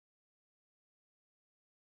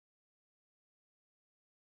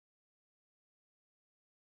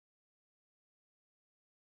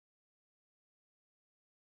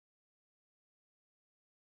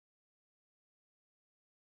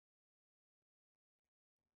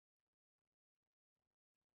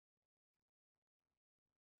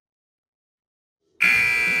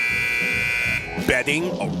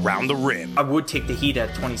betting around the rim. I would take the Heat at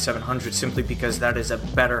 2,700 simply because that is a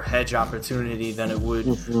better hedge opportunity than it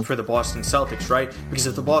would for the Boston Celtics, right? Because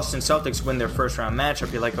if the Boston Celtics win their first round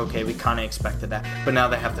matchup, you're like, okay, we kind of expected that. But now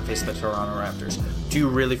they have to face the Toronto Raptors. Do you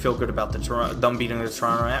really feel good about them beating the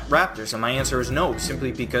Toronto Raptors? And my answer is no,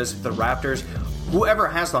 simply because the Raptors, whoever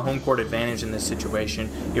has the home court advantage in this situation,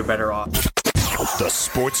 you're better off. The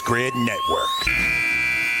Sports Grid Network.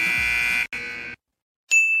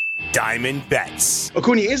 Diamond Bets.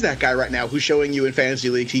 Acuna is that guy right now who's showing you in fantasy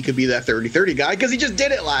leagues he could be that 30-30 guy because he just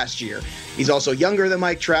did it last year. He's also younger than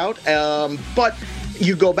Mike Trout, but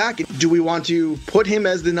you go back, do we want to put him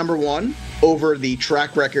as the number one over the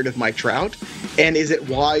track record of Mike Trout? And is it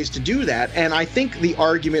wise to do that? And I think the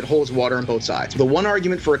argument holds water on both sides. The one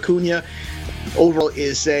argument for Acuna overall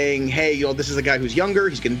is saying, hey, this is a guy who's younger.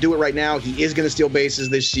 He's going to do it right now. He is going to steal bases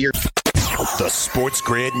this year. The Sports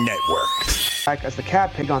Grid Network. As the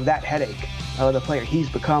cap pick on that headache of the player he's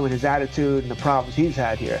become and his attitude and the problems he's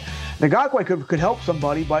had here. Ngakwe could help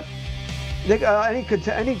somebody, but any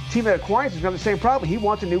team that acquires is going to have the same problem. He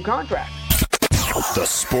wants a new contract. The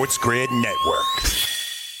Sports Grid Network.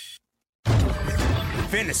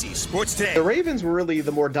 Fantasy Sports Today. The Ravens were really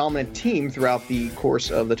the more dominant team throughout the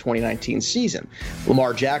course of the 2019 season.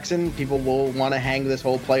 Lamar Jackson, people will want to hang this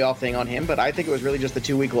whole playoff thing on him, but I think it was really just the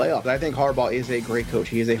 2-week layoff. I think Harbaugh is a great coach.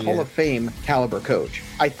 He is a Hall of Fame caliber coach.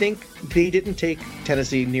 I think they didn't take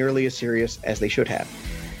Tennessee nearly as serious as they should have.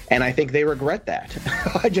 And I think they regret that.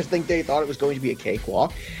 I just think they thought it was going to be a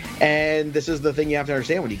cakewalk. And this is the thing you have to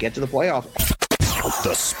understand when you get to the playoff.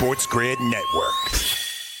 The Sports Grid Network.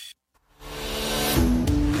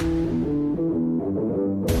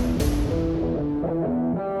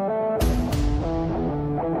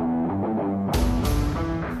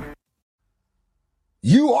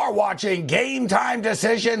 You are watching Game Time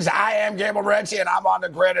Decisions. I am Gabriel Morency, and I'm on the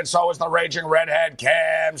grid, and so is the Raging Redhead,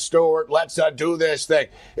 Cam Stewart. Let's do this thing.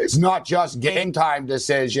 It's not just game time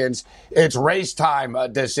decisions. It's race time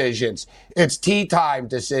decisions. It's tea time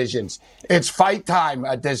decisions. It's fight time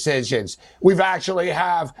decisions. We've actually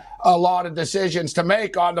have a lot of decisions to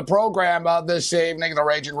make on the program this evening. The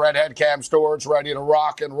Raging Redhead, Cam Stewart's ready to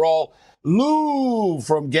rock and roll. Lou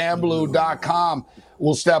from Gamblu.com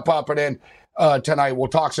will step up and in. Tonight. We'll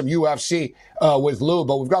talk some UFC with Lou,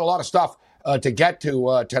 but we've got a lot of stuff to get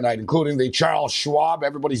to tonight, including the Charles Schwab.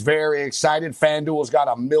 Everybody's very excited. FanDuel's got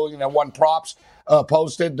 1,000,001 props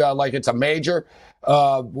posted like it's a major.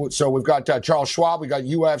 So we've got Charles Schwab. We got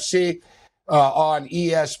UFC on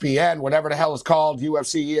ESPN, whatever the hell it's called,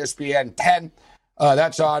 UFC ESPN 10.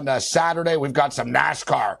 That's on Saturday. We've got some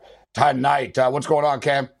NASCAR tonight. What's going on,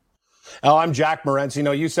 Cam? Oh, I'm Jack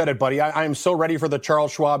Morency. You said it, buddy. I am so ready for the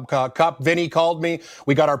Charles Schwab Cup. Vinny called me.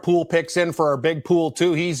 We got our pool picks in for our big pool,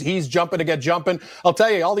 too. He's jumping to get jumping. I'll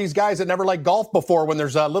tell you, all these guys that never liked golf before, when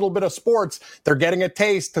there's a little bit of sports, they're getting a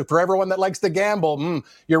taste. For everyone that likes to gamble,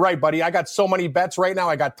 you're right, buddy. I got so many bets right now.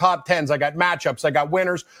 I got top tens. I got matchups. I got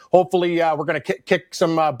winners. Hopefully, we're going to kick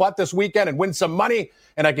some butt this weekend and win some money,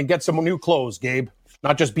 and I can get some new clothes, Gabe.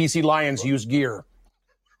 Not just BC Lions used gear.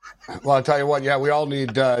 Well, I'll tell you what. Yeah, we all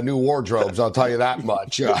need new wardrobes. I'll tell you that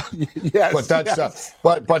much. Yes, but that's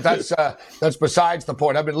but that's besides the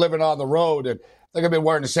point. I've been living on the road, and I think I've been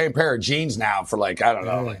wearing the same pair of jeans now for like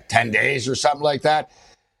 10 days or something like that.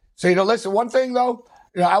 So listen. One thing though,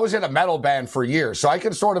 I was in a metal band for years, so I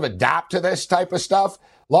can sort of adapt to this type of stuff.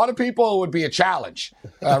 A lot of people it would be a challenge,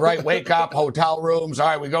 right? Wake up, hotel rooms. All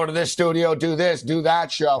right, we go to this studio, do this, do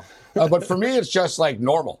that show. But for me, it's just like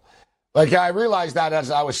normal. Like, I realized that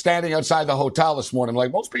as I was standing outside the hotel this morning.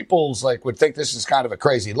 Like, most people would think this is kind of a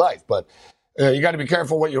crazy life, but you got to be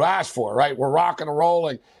careful what you ask for, right? We're rocking and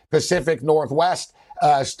rolling Pacific Northwest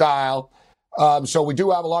style. So we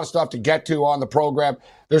do have a lot of stuff to get to on the program.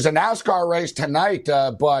 There's a NASCAR race tonight,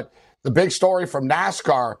 but the big story from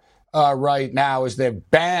NASCAR right now is they've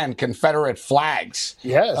banned Confederate flags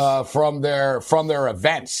from their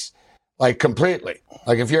events. Like completely.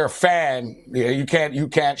 Like if you're a fan, you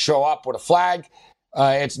can't show up with a flag.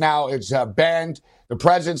 It's banned. The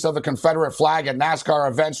presence of the Confederate flag at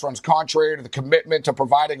NASCAR events runs contrary to the commitment to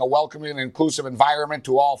providing a welcoming and inclusive environment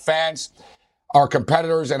to all fans, our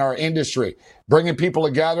competitors, and our industry. Bringing people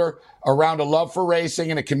together around a love for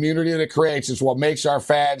racing and a community that it creates is what makes our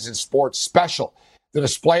fans and sports special. The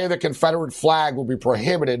display of the Confederate flag will be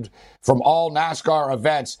prohibited from all NASCAR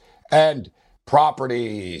events and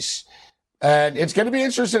properties. And it's going to be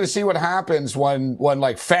interesting to see what happens when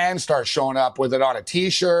like fans start showing up with it on a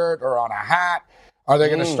T-shirt or on a hat. Are they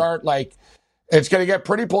going to start it's going to get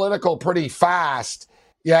pretty political pretty fast.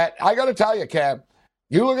 Yet I got to tell you, Cam,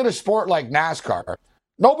 you look at a sport like NASCAR,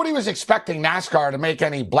 nobody was expecting NASCAR to make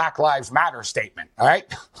any Black Lives Matter statement. All right.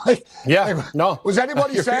 No. Was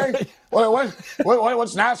anybody saying, what's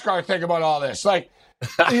NASCAR think about all this? Like,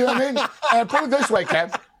 you know what I mean? And put it this way,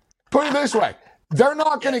 Kev. Put it this way. They're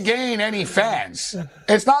not going to gain any fans.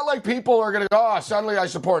 It's not like people are going to go, suddenly I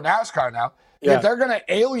support NASCAR now. Yeah. They're going to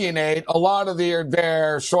alienate a lot of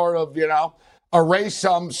their sort of, erase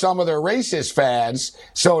some of their racist fans,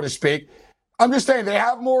 so to speak. I'm just saying they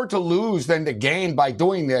have more to lose than to gain by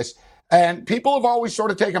doing this. And people have always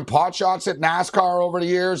sort of taken pot shots at NASCAR over the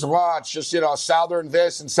years. Well, it's just, Southern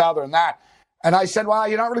this and Southern that. And I said, well,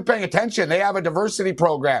 you're not really paying attention. They have a diversity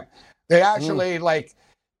program. They actually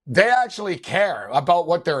they actually care about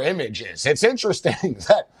what their image is. It's interesting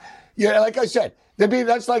that, like I said,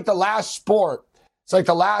 that's like the last sport. It's like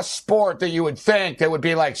the last sport that you would think that would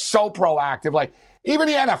be like so proactive. Like even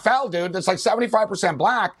the NFL, dude, that's like 75%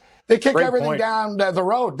 black. They kick everything down the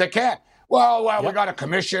road. They can't. Well, we got a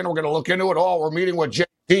commission. We're going to look into it all. We're meeting with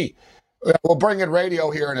JT. We'll bring in radio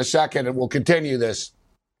here in a second, and we'll continue this.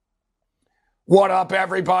 What up,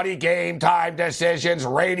 everybody? Game Time Decisions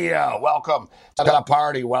Radio. Welcome to the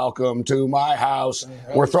party. Welcome to my house.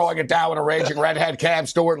 We're throwing it down with a raging redhead, Cam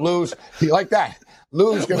Stewart. Lou's. You like that?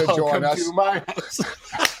 Lou's going to join us. To my house.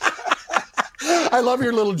 I love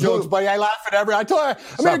your little jokes, buddy. I laugh at every. I told you,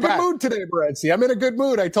 I'm in a good mood today, Morency. I'm in a good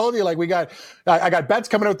mood. I told you, I got bets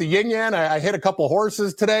coming out the yin yang. I hit a couple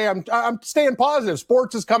horses today. I'm staying positive.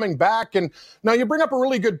 Sports is coming back, and now you bring up a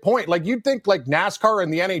really good point. Like you'd think, like NASCAR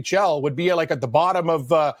and the NHL would be like at the bottom of,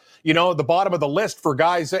 the bottom of the list for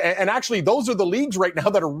guys. And actually, those are the leagues right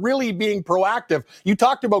now that are really being proactive. You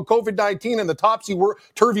talked about COVID-19 and the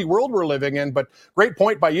topsy-turvy world we're living in, but great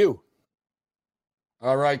point by you.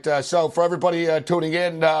 All right, so for everybody tuning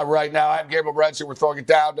in right now, I'm Gabriel Morency. We're throwing it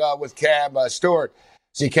down with Cam Stewart.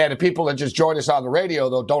 See, Cam, the people that just joined us on the radio,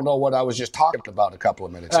 though, don't know what I was just talking about a couple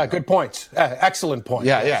of minutes ago. Good points. Excellent point.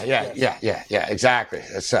 Yeah, exactly.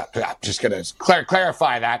 I'm just going to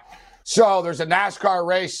clarify that. So there's a NASCAR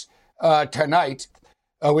race tonight.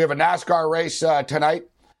 We have a NASCAR race tonight.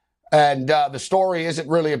 And the story isn't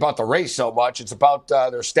really about the race so much. It's about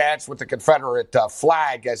their stance with the Confederate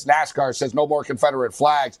flag, as NASCAR says no more Confederate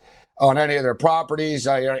flags on any of their properties,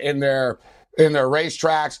 in their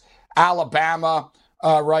racetracks. Alabama,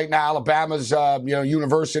 right now, Alabama's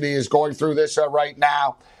university is going through this right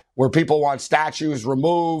now, where people want statues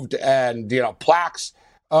removed and plaques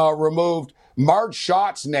removed. Marge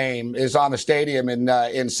Schott's name is on the stadium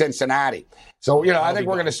in Cincinnati. So, I think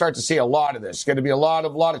we're going to start to see a lot of this. It's going to be a lot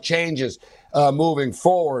of changes moving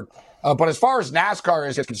forward. But as far as NASCAR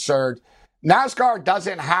is concerned, NASCAR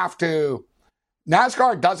doesn't have to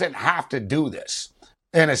do this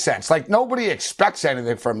in a sense. Like nobody expects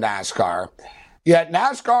anything from NASCAR. Yet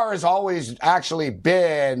NASCAR has always actually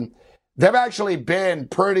been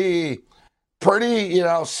pretty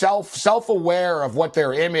self-aware of what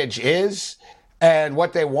their image is and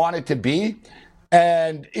what they want it to be.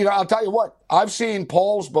 And, I'll tell you what, I've seen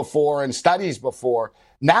polls before and studies before.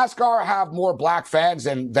 NASCAR have more black fans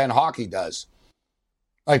than hockey does.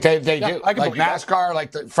 Like they do. Like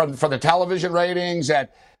NASCAR, from the television ratings, and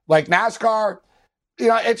like NASCAR,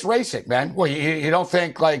 it's racing, man. Well, you don't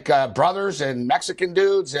think brothers and Mexican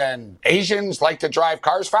dudes and Asians like to drive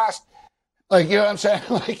cars fast? Like, you know what I'm saying?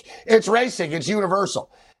 Like, it's racing. It's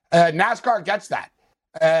universal. NASCAR gets that.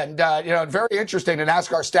 And, very interesting that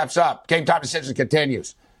NASCAR steps up. Game Time Decision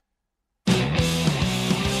continues.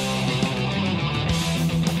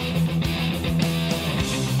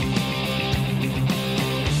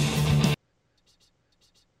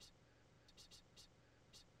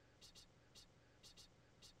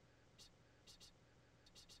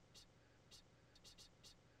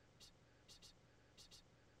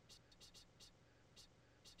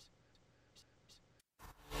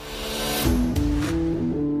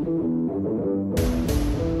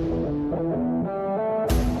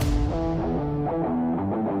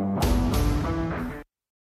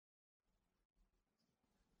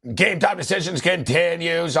 Game Time Decisions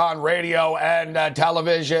continues on radio and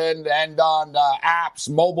television and on apps,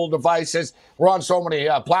 mobile devices. We're on so many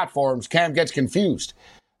platforms. Cam gets confused.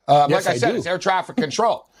 Like I said, it's air traffic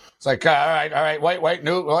control. It's like, all right, wait,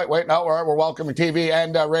 no, we're welcoming TV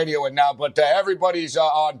and radio and now, but everybody's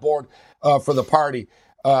on board for the party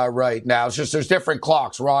right now. It's just there's different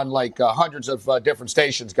clocks. We're on hundreds of different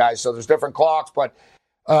stations, guys, so there's different clocks, but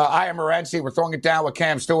I am Morency. We're throwing it down with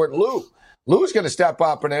Cam Stewart. Lou's going to step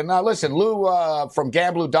up. And now, listen, Lou from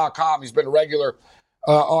Gamblu.com, he's been a regular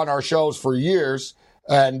on our shows for years,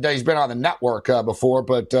 and he's been on the network before,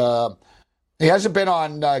 but he hasn't been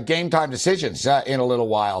on Game Time Decisions in a little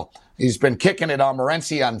while. He's been kicking it on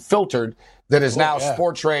Morency Unfiltered, that is now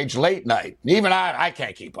Sports Rage Late Night. Even I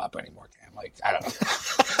can't keep up anymore, Cam. Like, I don't know.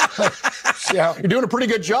 Yeah. You're doing a pretty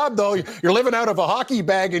good job, though. You're living out of a hockey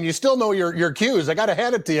bag, and you still know your cues. I got to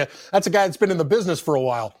hand it to you. That's a guy that's been in the business for a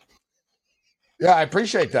while. Yeah, I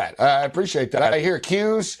appreciate that. I hear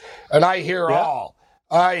cues, and I hear all.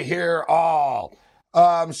 I hear all.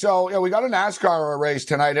 So we got a NASCAR race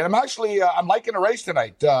tonight, and I'm liking the race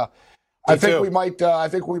tonight. I think we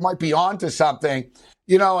might be on to something,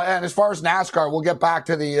 and as far as NASCAR, we'll get back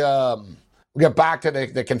to the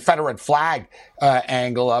Confederate flag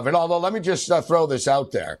angle of it. Although, let me just throw this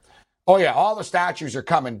out there. Oh yeah, all the statues are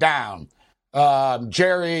coming down.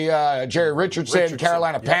 Jerry Richardson,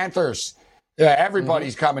 Carolina Panthers. Yeah,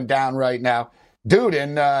 everybody's coming down right now, dude.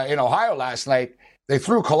 In Ohio last night, they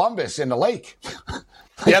threw Columbus in the lake.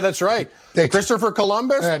 Yeah, that's right. Christopher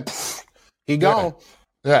Columbus, he gone.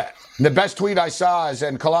 Yeah. And the best tweet I saw is,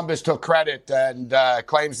 and Columbus took credit and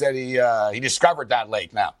claims that he discovered that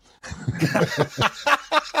lake now.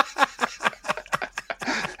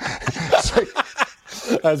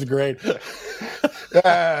 That's great. Look,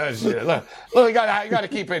 you got to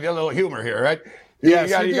keep it a little humor here, right? Yes,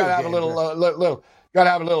 you got to have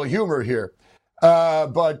a little humor here.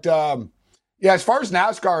 But as far as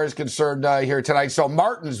NASCAR is concerned here tonight, so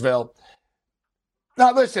Martinsville.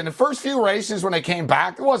 Now, listen, the first few races when they came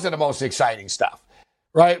back, it wasn't the most exciting stuff,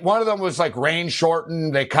 right? One of them was like rain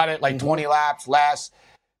shortened. They cut it like 20 laps less.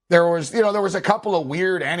 There was a couple of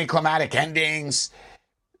weird anticlimactic endings,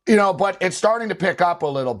 but it's starting to pick up a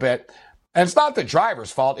little bit. And it's not the driver's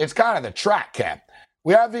fault. It's kind of the track, Cam.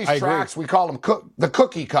 We have these tracks, we call them the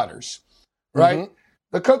cookie cutters, right? Mm-hmm.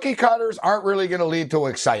 The cookie cutters aren't really going to lead to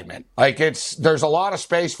excitement. Like there's a lot of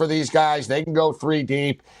space for these guys. They can go 3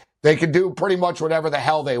 deep. They can do pretty much whatever the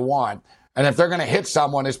hell they want. And if they're going to hit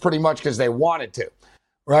someone, it's pretty much because they wanted to,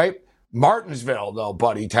 right? Martinsville, though,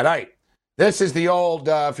 buddy, tonight. This is the old,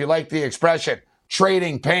 if you like the expression,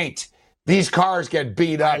 trading paint. These cars get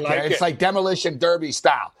beat up. It's like demolition derby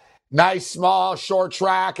style. Nice, small, short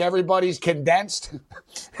track. Everybody's condensed.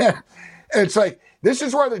 It's like, this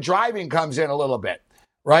is where the driving comes in a little bit,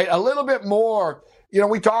 right? A little bit more.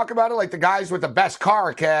 We talk about it like the guys with the best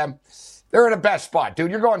car, Cam. They're in the best spot, dude.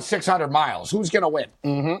 You're going 600 miles. Who's going to win?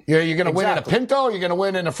 Mm-hmm. You're going to win in a Pinto, or you're going to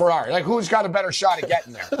win in a Ferrari? Like, who's got a better shot of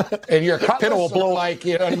getting there? And your Cutlass Pinto will blow. Like,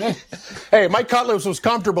 you know what I mean? Hey, my Cutlass was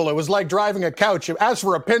comfortable. It was like driving a couch. As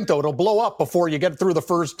for a Pinto, it'll blow up before you get through the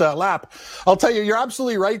first lap. I'll tell you, you're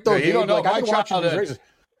absolutely right, though. Yeah, you don't know. Like, my childhood.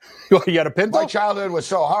 You had a Pinto? My childhood was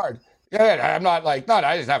so hard. Yeah, I'm not like,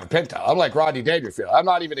 I didn't have a Pinto. I'm like Rodney Dangerfield. I'm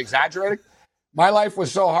not even exaggerating. My life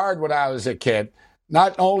was so hard when I was a kid.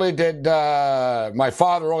 Not only did my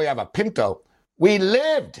father only have a Pinto, we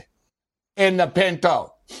lived in the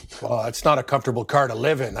Pinto. Well, it's not a comfortable car to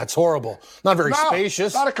live in. That's horrible. Not very spacious.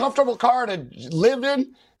 It's not a comfortable car to live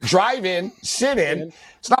in, drive in, sit in.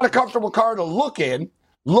 It's not a comfortable car to look at.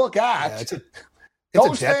 Yeah, it's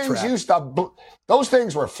those things those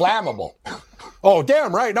things were flammable. Oh,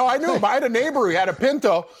 damn right. No, I knew him. I had a neighbor who had a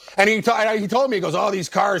Pinto, and he told me, he goes, these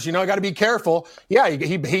cars, I got to be careful. Yeah,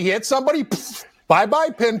 he hit somebody. Bye-bye,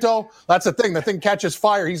 Pinto. That's the thing. The thing catches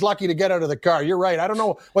fire. He's lucky to get out of the car. You're right. I don't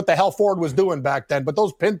know what the hell Ford was doing back then, but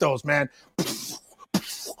those Pintos, man. It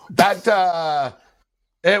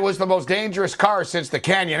was the most dangerous car since the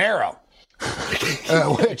Canyon Arrow.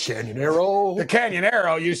 Canyon Arrow? The Canyon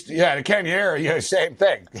Arrow same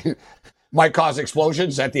thing. Might cause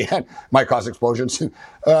explosions at the end.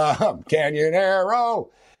 Canyon Arrow.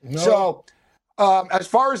 No. So... as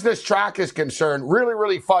far as this track is concerned, really,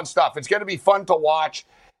 really fun stuff. It's going to be fun to watch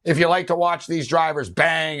if you like to watch these drivers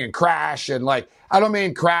bang and crash. And I don't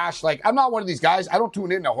mean crash. I'm not one of these guys. I don't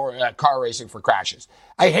tune into car racing for crashes.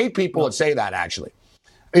 I hate people that say that, actually.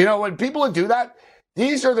 When people that do that,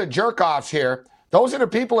 these are the jerk-offs here. Those are the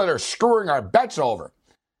people that are screwing our bets over.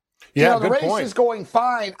 Yeah, the race is going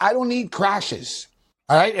fine. I don't need crashes.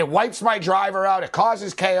 All right? It wipes my driver out. It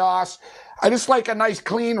causes chaos. I just like a nice,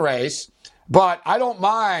 clean race. But I don't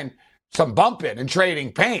mind some bumping and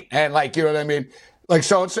trading paint. And you know what I mean?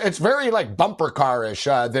 So it's very bumper car-ish,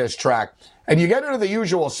 this track. And you get into the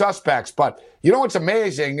usual suspects. But you know what's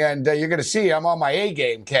amazing? And you're going to see I'm on my A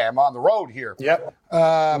game, Cam, on the road here. Yep.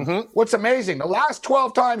 What's amazing? The last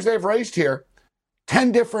 12 times they've raced here,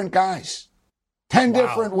 10 different guys. 10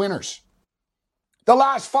 different winners. The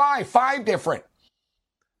last 5 different.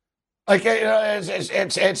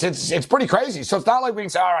 It's pretty crazy. So it's not like we can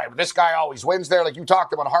say, all right, this guy always wins there. Like you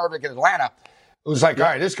talked about Harvick in Atlanta. It was all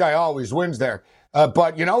right, this guy always wins there.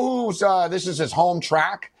 But you know who's this is his home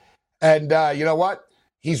track. And you know what?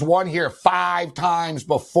 He's won here 5 times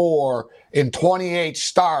before in 28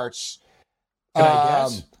 starts. Can I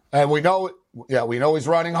guess? And we know he's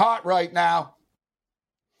running hot right now.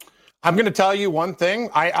 I'm going to tell you one thing.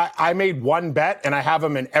 I made one bet, and I have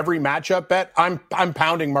him in every matchup bet. I'm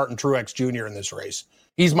pounding Martin Truex Jr. in this race.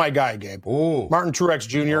 He's my guy, Gabe. Ooh. Martin Truex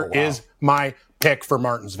Jr. is my pick for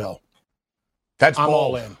Martinsville. I'm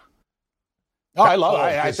all in. Oh, I love it.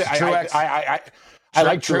 I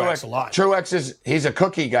like Truex a lot. Truex he's a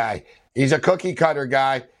cookie guy. He's a cookie cutter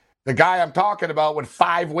guy. The guy I'm talking about with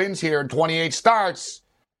 5 wins here in 28 starts,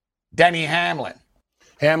 Denny Hamlin.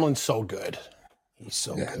 Hamlin's so good. He's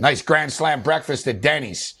so good. Nice Grand Slam breakfast at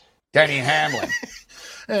Denny's. Denny Hamlin.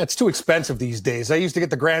 It's too expensive these days. I used to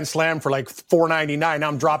get the Grand Slam for like $4.99. Now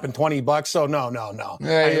I'm dropping $20. So no.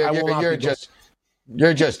 Yeah,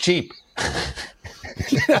 you're just cheap.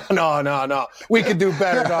 No. We could do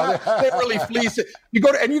better. No, they really fleece it. You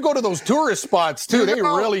go to those tourist spots too. They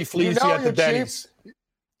really fleece you at the Denny's.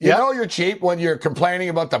 You know you're cheap when you're complaining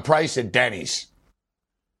about the price at Denny's.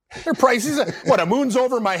 Their prices, a moon's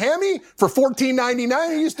over Miami for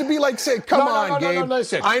 $14.99? It used to be like, say, come on, Gabe. No,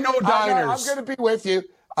 listen. I know diners. I'm going to be with you.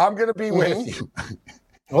 With you.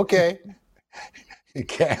 Okay.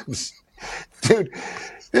 Cams. Dude,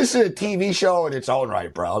 this is a TV show in its own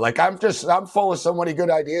right, bro. Like, I'm full of so many good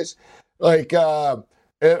ideas. Like,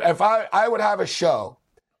 if I would have a show,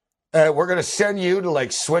 we're going to send you to,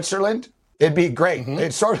 like, Switzerland, it'd be great. Mm-hmm.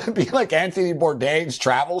 It'd sort of be like Anthony Bourdain's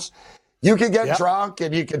travels. You can get drunk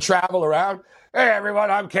and you can travel around. Hey,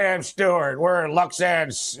 everyone, I'm Cam Stewart. We're in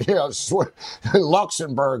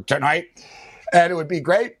Luxembourg tonight. And it would be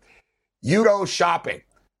great. You go shopping.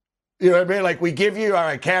 You know what I mean? Like, we give you, all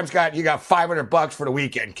right, you got $500 for the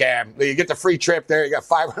weekend, Cam. You get the free trip there. You got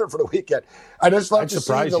 $500 for the weekend. I just love to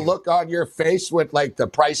see the look on your face with, like, the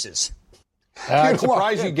prices. I'd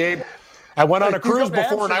surprise you, Gabe. I went on a cruise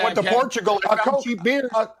before and I went to Portugal. I found cheap beer.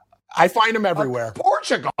 I find them everywhere.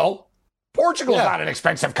 Portugal? Portugal's not an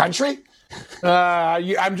expensive country.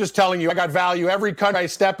 I'm just telling you, I got value every country I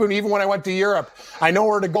step in, even when I went to Europe. I know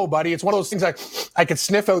where to go, buddy. It's one of those things I could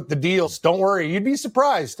sniff out the deals. Don't worry. You'd be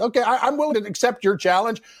surprised. Okay, I'm willing to accept your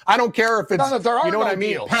challenge. I don't care if it's, you know what I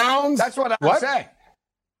mean, deals. Pounds. That's what I'm saying.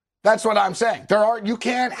 That's what I'm saying. You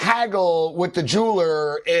can't haggle with the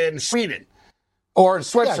jeweler in Sweden or in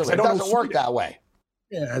Switzerland. It doesn't work that way.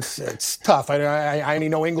 Yeah, it's tough. I only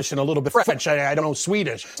know English and a little bit of French. I don't know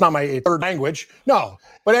Swedish. It's not my third language. No.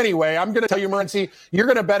 But anyway, I'm going to tell you, Morency, you're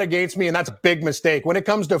going to bet against me, and that's a big mistake. When it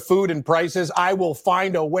comes to food and prices, I will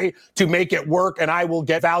find a way to make it work, and I will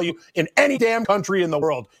get value in any damn country in the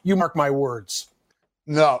world. You mark my words.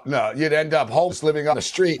 No. You'd end up homeless living on the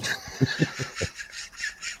street.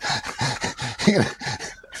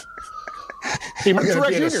 Hey,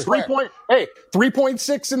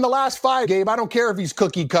 3.6 in the last 5, Gabe. I don't care if he's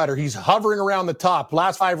cookie cutter. He's hovering around the top.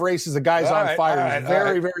 Last 5 races, the guy's on fire. He's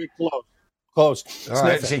very, very close. All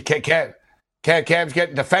right. See, Cam's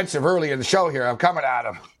getting defensive early in the show here. I'm coming at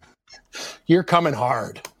him. You're coming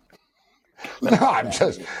hard. No, I'm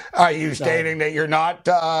just. Are you stating that you're not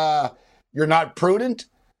prudent?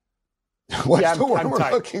 What's the word we're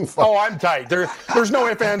looking for? Oh, I'm tight. There's no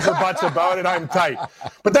ifs, ands, or buts about it. I'm tight.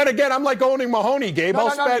 But then again, I'm like owning Mahoney, Gabe.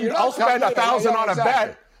 I'll spend $1,000 on a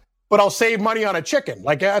bet, but I'll save money on a chicken.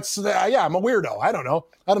 Like, that's I'm a weirdo. I don't know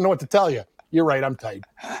what to tell you. You're right. I'm tight.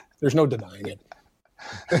 There's no denying it.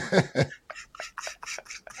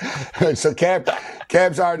 So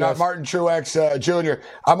Cam's our Martin Truex Jr.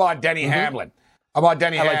 I'm on Denny Hamlin. I like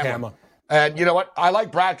Hamlin. And you know what? I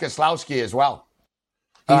like Brad Keselowski as well.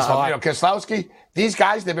 Keselowski, these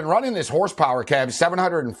guys, they've been running this horsepower, Cam,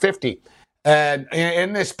 750. And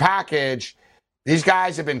in this package, these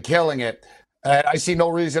guys have been killing it. I see no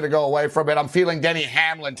reason to go away from it. I'm feeling Denny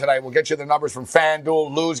Hamlin tonight. We'll get you the numbers from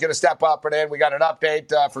FanDuel. Lou's going to step up and in. We got an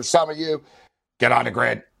update for some of you. Get on the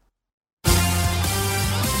grid.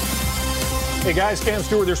 Hey guys, Cam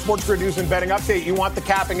Stewart, their Sports Grid News and Betting Update. You want the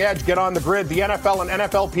capping edge? Get on the grid. The NFL and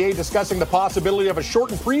NFLPA discussing the possibility of a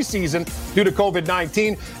shortened preseason due to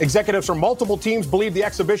COVID-19. Executives from multiple teams believe the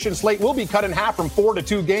exhibition slate will be cut in half from 4 to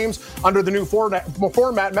 2 games. Under the new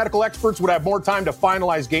format, medical experts would have more time to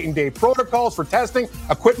finalize game day protocols for testing,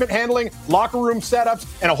 equipment handling, locker room setups,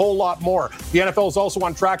 and a whole lot more. The NFL is also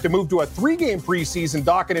on track to move to a 3-game preseason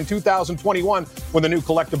docket in 2021 when the new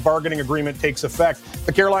collective bargaining agreement takes effect.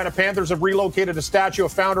 The Carolina Panthers have relocated relocated a statue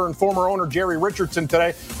of founder and former owner Jerry Richardson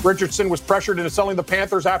today. Richardson was pressured into selling the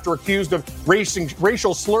Panthers after accused of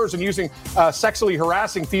racial slurs and using sexually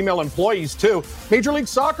harassing female employees, too. Major League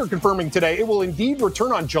Soccer confirming today it will indeed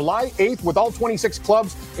return on July 8th with all 26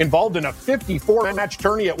 clubs involved in a 54-match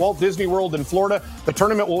tourney at Walt Disney World in Florida. The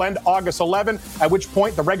tournament will end August 11, at which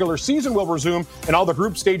point the regular season will resume, and all the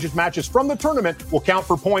group stages matches from the tournament will count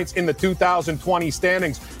for points in the 2020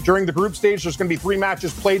 standings. During the group stage, there's going to be 3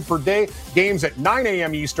 matches played per day, games at 9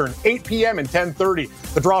 a.m. Eastern, 8 p.m. and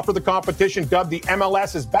 10:30. The draw for the competition, dubbed the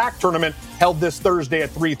MLS is Back tournament, held this Thursday at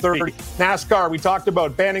 3:30. NASCAR, we talked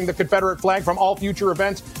about banning the Confederate flag from all future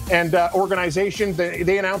events and organizations.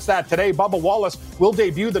 They announced that today. Bubba Wallace will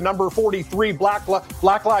debut the number 43 Black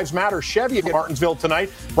Lives Matter Chevy at Martinsville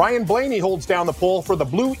tonight. Brian Blaney holds down the pole for the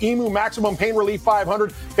Blue Emu Maximum Pain Relief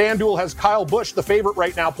 500. FanDuel has Kyle Busch, the favorite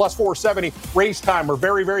right now, plus 470. Race time, we're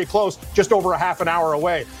very, very close, just over a half an hour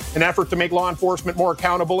away. An effort to make law enforcement more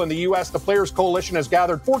accountable in the U.S., the Players Coalition has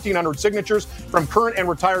gathered 1,400 signatures from current and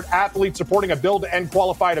retired athletes supporting a bill to end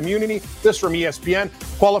qualified immunity. This from ESPN.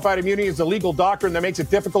 Qualified immunity is a legal doctrine that makes it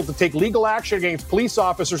difficult to take legal action against police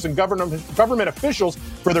officers and government officials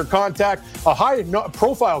for their contact. A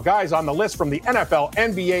high-profile guys on the list from the NFL,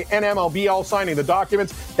 NBA, and MLB all signing the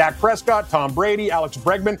documents. Dak Prescott, Tom Brady, Alex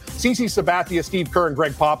Bregman, CeCe Sabathia, Steve Kerr, and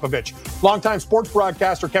Greg Popovich. Longtime sports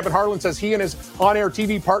broadcaster Kevin Harlan says he and his on-air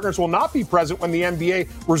TV partners will not be present when the NBA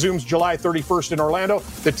resumes July 31st in Orlando.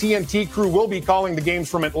 The TNT crew will be calling the games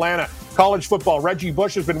from Atlanta. College football, Reggie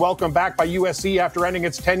Bush has been welcomed back by USC after ending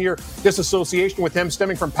its 10-year disassociation with him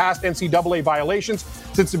stemming from past NCAA violations.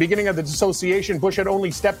 Since the beginning of the dissociation, Bush had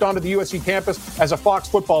only stepped onto the USC campus as a Fox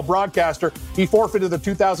football broadcaster. He forfeited the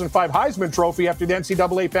 2005 Heisman Trophy after the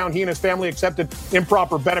NCAA found he and his family accepted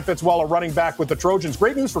improper benefits while a running back with the Trojans.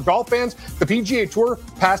 Great news for golf fans. The PGA Tour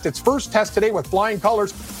passed its first test today with flying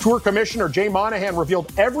colors. Tour Commissioner Jay Monahan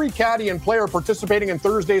revealed every caddy and player participating in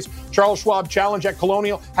Thursday's Charles Schwab Challenge at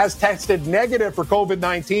Colonial has tested negative for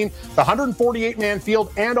COVID-19. The 148-man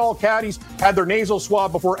field and all caddies had their nasal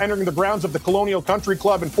swab before entering the grounds of the Colonial Country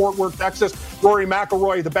Club in Fort Worth, Texas. Rory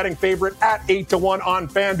McIlroy, the betting favorite, at 8-1 on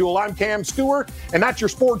FanDuel. I'm Cam Stewart, and that's your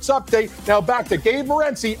sports update. Now back to Gabe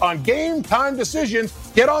Morency on Game Time Decisions.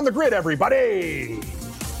 Get on the grid, everybody.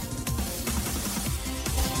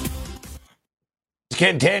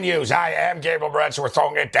 Continues. I am Gabriel Morency. We're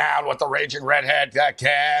throwing it down with the raging redhead,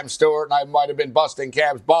 Cam Stewart, and I might have been busting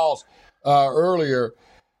Cam's balls earlier.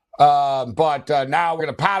 But now we're going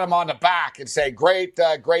to pat him on the back and say, great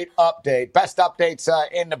update. Best updates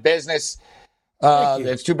in the business.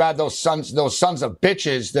 It's too bad those sons of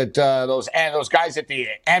bitches that those guys at the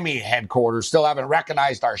Emmy headquarters still haven't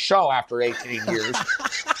recognized our show after 18 years.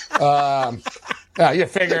 You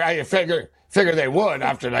figure they would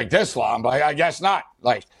after like this long, but I guess not.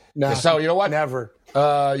 Like, no, so you know what? Never.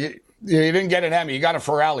 You didn't get an Emmy. You got a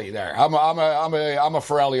Ferrelli there. I'm a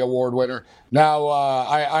Ferrelli Award winner. Now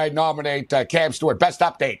I nominate Cam Stewart. Best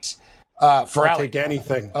updates. Ferrelli. I'll take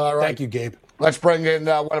anything. All right. Thank you, Gabe. Let's bring in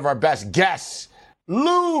one of our best guests,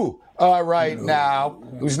 Lou. Now,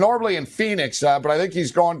 who's normally in Phoenix, but I think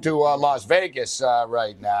he's going to Las Vegas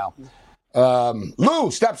right now. Lou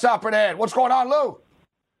steps up and in. What's going on, Lou?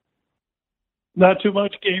 Not too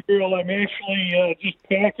much, Gabriel. I'm actually just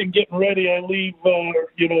packing, getting ready. I leave,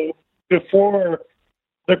 before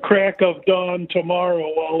the crack of dawn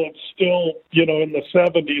tomorrow while it's still, in the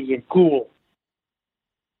 70s and cool.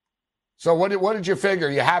 So what did you figure?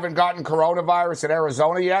 You haven't gotten coronavirus in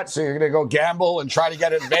Arizona yet, so you're going to go gamble and try to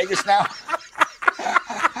get it in Vegas now?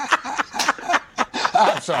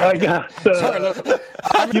 I'm sorry. It's so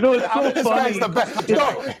funny.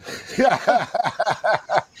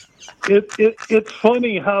 It's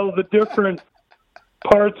funny how the different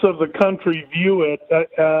parts of the country view it.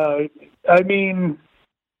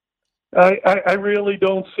 I really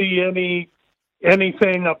don't see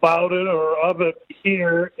anything about it or of it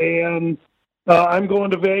here, and I'm going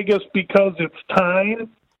to Vegas because it's time.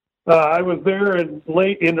 I was there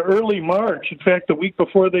in early March. In fact, the week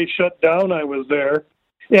before they shut down, I was there.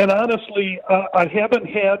 And honestly, I haven't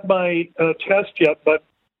had my test yet, but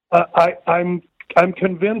I'm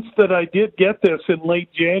convinced that I did get this in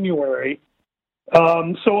late January.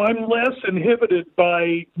 So I'm less inhibited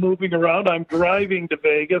by moving around. I'm driving to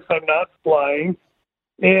Vegas. I'm not flying.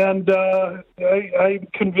 And I'm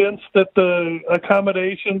convinced that the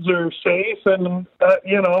accommodations are safe. And,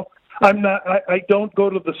 I don't go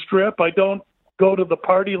to the Strip. I don't go to the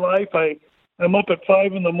party life. I'm up at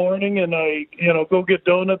 5 a.m. and I, go get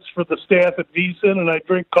donuts for the staff at VSiN, and I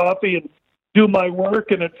drink coffee and do my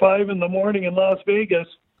work. And at 5 a.m. in Las Vegas,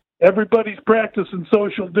 everybody's practicing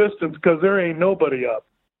social distance because there ain't nobody up.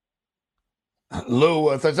 Lou,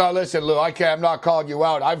 listen, Lou, I'm not calling you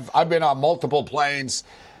out. I've been on multiple planes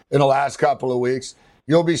in the last couple of weeks.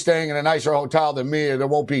 You'll be staying in a nicer hotel than me, and there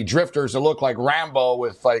won't be drifters that look like Rambo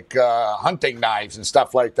with like hunting knives and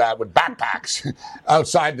stuff like that with backpacks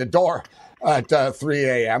outside the door at 3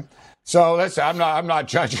 a.m. So listen, I'm not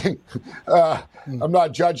judging. I'm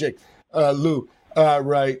not judging Lou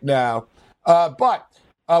right now. But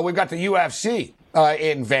we've got the UFC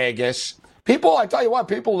in Vegas. I tell you what,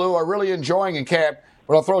 people, Lou, are really enjoying in camp.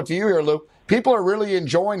 But I'll throw it to you here, Lou. People are really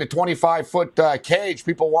enjoying the 25-foot cage.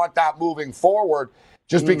 People want that moving forward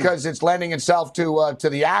just because it's lending itself to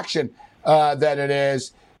the action that it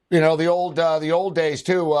is. You know, the old days,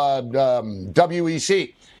 too,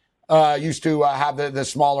 WEC used to have the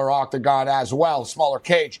smaller octagon as well, smaller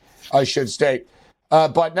cage, I should state.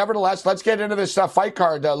 But nevertheless, let's get into this fight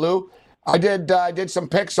card, Lou. I did some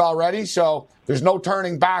picks already, so there's no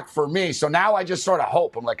turning back for me. So now I just sort of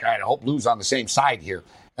hope. I'm like, all right, I hope Lou's on the same side here.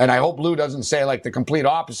 And I hope Lou doesn't say like the complete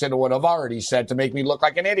opposite of what I've already said to make me look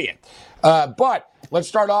like an idiot. But let's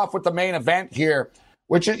start off with the main event here,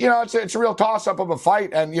 which is, it's a real toss-up of a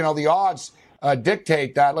fight. And, the odds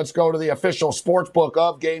dictate that. Let's go to the official sports book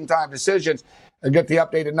of Game Time Decisions and get the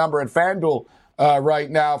updated number at FanDuel right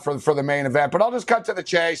now for the main event. But I'll just cut to the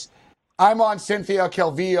chase. I'm on Cynthia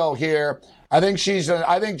Calvillo here. I think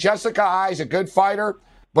Jessica Ai is a good fighter,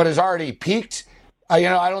 but has already peaked. I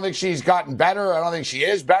don't think she's gotten better. I don't think she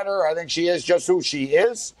is better. I think she is just who she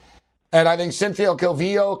is. And I think Cynthia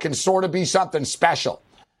Calvillo can sort of be something special,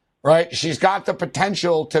 right? She's got the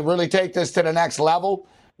potential to really take this to the next level.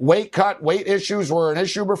 Weight issues were an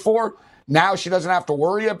issue before. Now she doesn't have to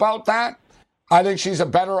worry about that. I think she's a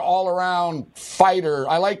better all-around fighter.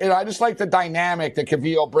 I just like the dynamic that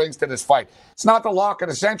Calvillo brings to this fight. It's not the lock of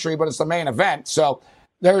the century, but it's the main event. So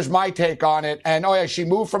there's my take on it. And, she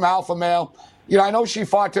moved from alpha male. I know she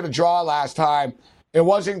fought to the draw last time. It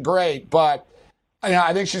wasn't great, but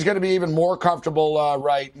I think she's going to be even more comfortable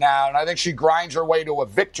right now. And I think she grinds her way to a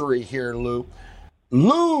victory here, Lou.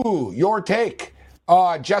 Lou, your take.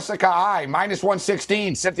 Jessica Ai, minus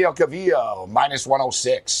 116. Cynthia Calvillo, minus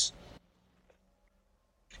 106.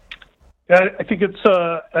 I think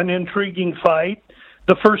it's an intriguing fight.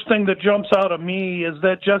 The first thing that jumps out at me is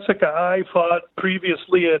that Jessica Ai fought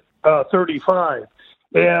previously at 35.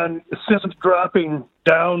 And since dropping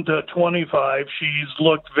down to 25, she's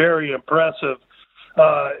looked very impressive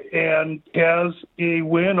and has a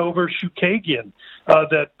win over Shukagian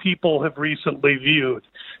that people have recently viewed.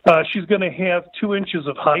 She's going to have 2 inches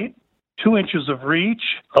of height, 2 inches of reach,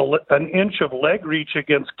 an inch of leg reach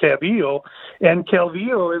against Calvillo. And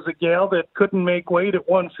Calvillo is a gal that couldn't make weight at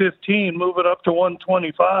 115, moving up to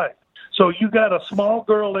 125. So you got a small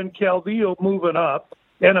girl in Calvillo moving up,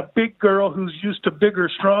 and a big girl who's used to bigger,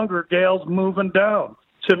 stronger gals moving down.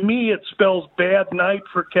 To me, it spells bad night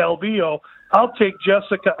for Calvillo. I'll take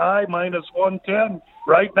Jessica Ai minus 110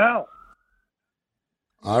 right now.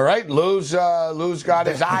 All right, Lou's got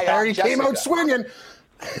his eye on He Jessica. came out swinging.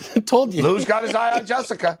 I told you. Lou's got his eye on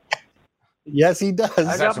Jessica. Yes, he does.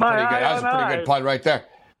 That's a pretty good punt right there.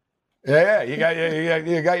 Yeah, you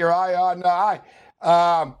got your eye on Ai.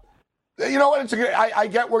 You know what? I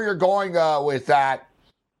get where you're going with that.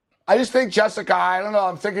 I just think Jessica, I don't know,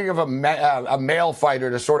 I'm thinking of a male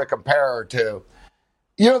fighter to sort of compare her to.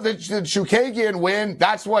 The Shukagian win,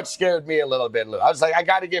 that's what scared me a little bit, Lou. I was like, I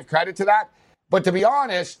got to give credit to that. But to be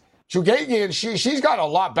honest, Shukagian, she's got a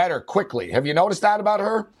lot better quickly. Have you noticed that about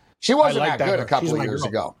her? She wasn't that good a couple of years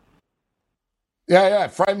ago. Yeah.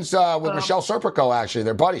 Friends with Michelle Serpico, actually.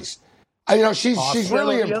 They're buddies. She's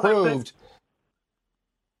really improved.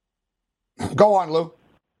 Go on, Lou.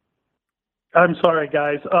 I'm sorry,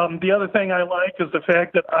 guys. The other thing I like is the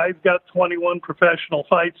fact that I've got 21 professional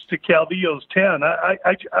fights to Calvillo's 10.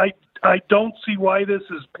 I don't see why this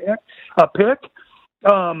is a pick.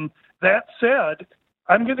 That said,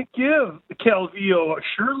 I'm going to give Calvillo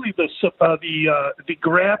surely the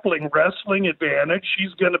grappling wrestling advantage.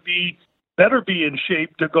 She's going to better be in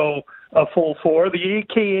shape to go a full 4. The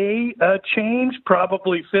AKA change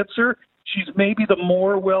probably fits her. She's maybe the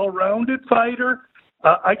more well-rounded fighter.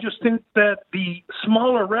 I just think that the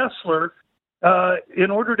smaller wrestler, in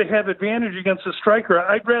order to have advantage against the striker,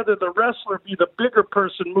 I'd rather the wrestler be the bigger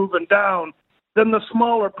person moving down than the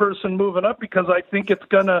smaller person moving up, because I think it's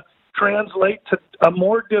going to translate to a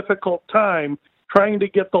more difficult time trying to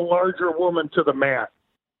get the larger woman to the mat.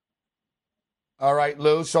 All right,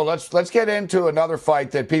 Lou. So let's get into another fight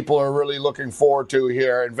that people are really looking forward to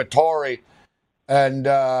here, in Vettori and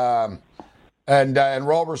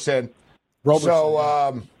Roberson.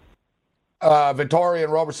 So Vittori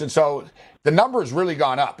and Robertson. So the number's really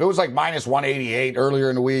gone up. It was like minus 188 earlier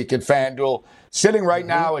in the week at FanDuel, sitting right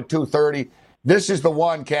now at 230. This is the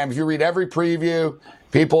one, Cam. If you read every preview,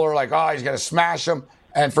 people are like, oh, he's going to smash him.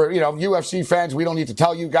 And for, UFC fans, we don't need to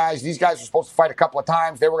tell you guys. These guys were supposed to fight a couple of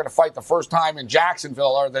times. They were going to fight the first time in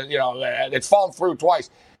Jacksonville, it's fallen through twice.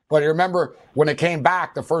 But you remember when it came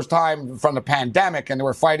back the first time from the pandemic and they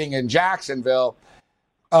were fighting in Jacksonville,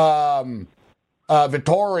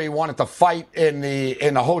 Vittori wanted to fight in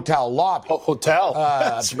the hotel lobby. Hotel.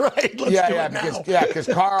 That's right. Because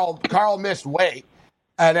Carl missed weight.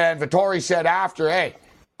 And then Vittori said after, hey,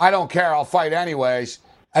 I don't care. I'll fight anyways.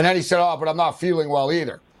 And then he said, oh, but I'm not feeling well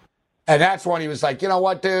either. And that's when he was like, you know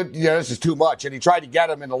what, dude? This is too much. And he tried to get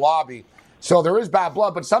him in the lobby. So there is bad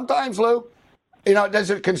blood. But sometimes, Lou, does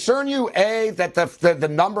it concern you, A, that the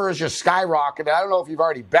number is just skyrocketed? I don't know if you've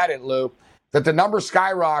already bet it, Lou, that the number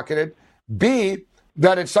skyrocketed. B,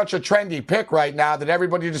 that it's such a trendy pick right now that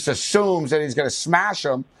everybody just assumes that he's going to smash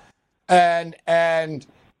him. And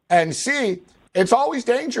C, it's always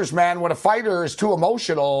dangerous, man, when a fighter is too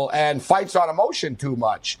emotional and fights on emotion too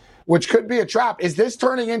much, which could be a trap. Is this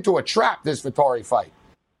turning into a trap, this Vittori fight?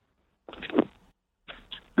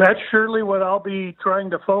 That's surely what I'll be trying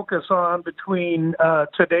to focus on between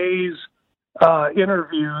today's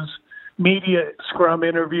interviews, media scrum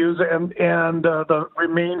interviews, and the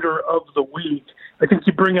remainder of the week. I think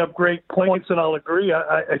you bring up great points, and I'll agree.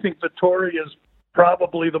 I think Vittori is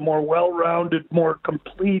probably the more well-rounded, more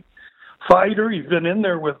complete fighter. He's been in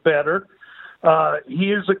there with better.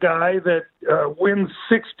 He is a guy that wins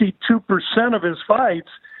 62% of his fights.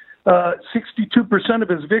 62% of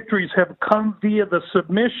his victories have come via the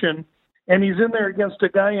submission, and he's in there against a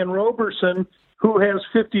guy in Roberson who has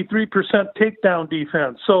 53% takedown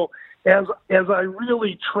defense. So as I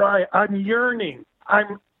really try, I'm yearning.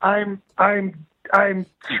 I'm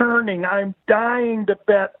churning. I'm dying to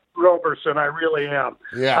bet Roberson. I really am.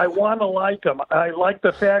 Yeah. I want to like him. I like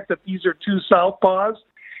the fact that these are two southpaws.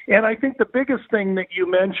 And I think the biggest thing that you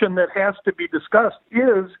mentioned that has to be discussed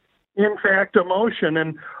is, in fact, emotion.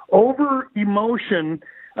 And over-emotion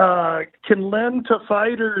can lend to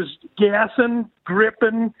fighters gassing,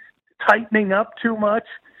 gripping, tightening up too much.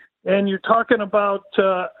 And you're talking about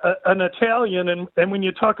an Italian, and when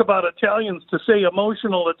you talk about Italians, to say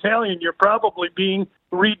emotional Italian, you're probably being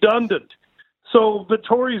redundant. So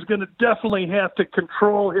Vittori's going to definitely have to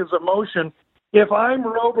control his emotion. If I'm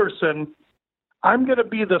Roberson, I'm going to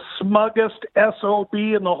be the smuggest SOB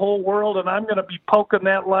in the whole world, and I'm going to be poking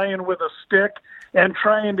that lion with a stick and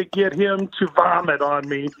trying to get him to vomit on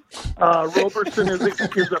me. Roberson is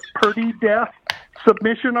a pretty deaf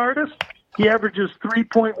submission artist. He averages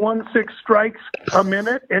 3.16 strikes a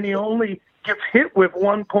minute, and he only gets hit with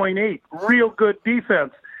 1.8. Real good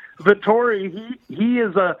defense. Vittori, he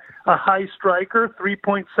is a high striker,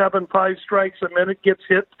 3.75 strikes a minute, gets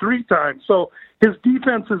hit 3 times. So his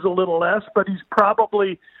defense is a little less, but he's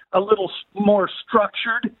probably a little more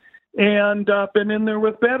structured and been in there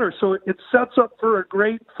with better. So it sets up for a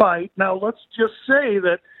great fight. Now, let's just say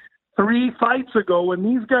that 3 fights ago, when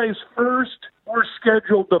these guys first were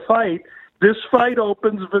scheduled to fight, this fight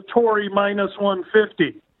opens Vittori minus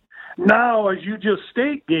 150. Now, as you just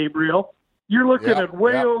state, Gabriel, you're looking at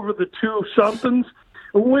way over the 2-somethings.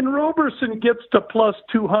 When Roberson gets to plus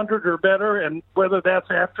 200 or better, and whether that's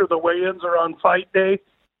after the weigh-ins or on fight day,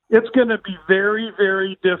 it's going to be very,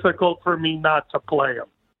 very difficult for me not to play him.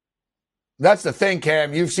 That's the thing,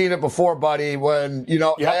 Cam. You've seen it before, buddy, when,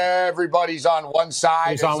 everybody's on one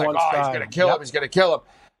side. He's on one side. He's going to kill him. He's going to kill him.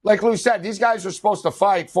 Like Lou said, these guys were supposed to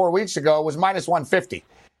fight 4 weeks ago. It was minus 150.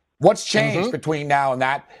 What's changed between now and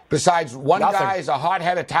that? Besides, one guy is a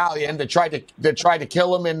hothead Italian that tried to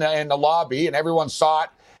kill him in the lobby, and everyone saw it.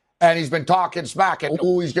 And he's been talking smack, and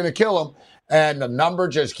he's going to kill him. And the number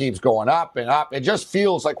just keeps going up and up. It just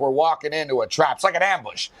feels like we're walking into a trap. It's like an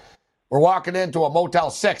ambush. We're walking into a Motel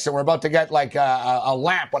 6, and we're about to get like a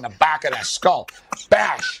lamp on the back of the skull.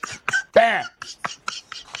 Bash, bam.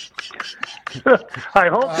 I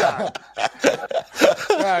hope not.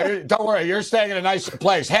 Don't worry, you're staying in a nice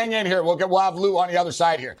place. Hang in here. We'll have Lou on the other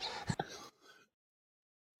side here.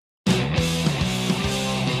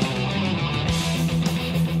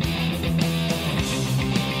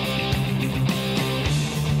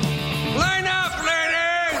 Line up,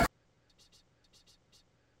 lady!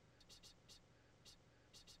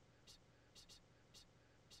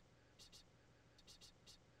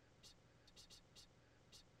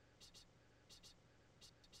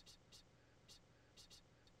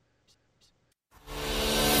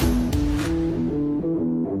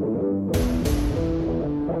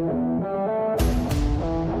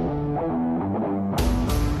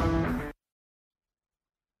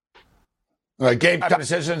 Game time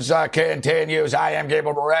decisions continues. I am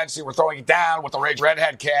Gabriel Morency. We're throwing it down with the Rage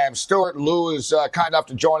Redhead Cam Stewart. Lou is kind enough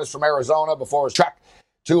to join us from Arizona before his trek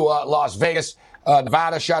to Las Vegas,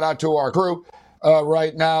 Nevada. Shout out to our crew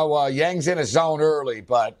right now. Yang's in his zone early,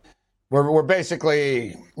 but we're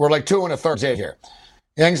basically like 2 1/3 in here.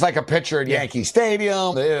 Yang's like a pitcher at Yankee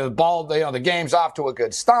Stadium. The ball, the game's off to a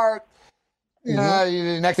good start.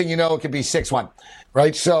 Next thing you know, it could be 6-1,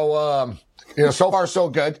 right? So. So far so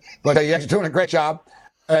good, but he's doing a great job.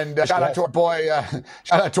 And shout out to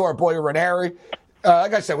our boy Ranieri.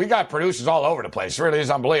 Like I said, we got producers all over the place. It really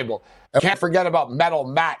is unbelievable. Can't forget about Metal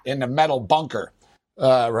Matt in the Metal Bunker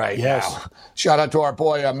now. Shout out to our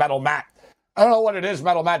boy Metal Matt. I don't know what it is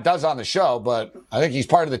Metal Matt does on the show, but I think he's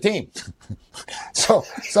part of the team. So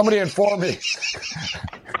somebody inform me.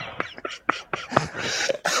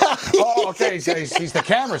 Okay. He's the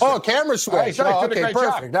camera switch. Camera switch. Great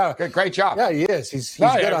job. No. Great job. Yeah, he is. He's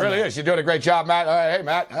good it on really that. is. You're doing a great job, Matt. Hey,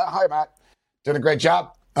 Matt. Hi, Matt. Doing a great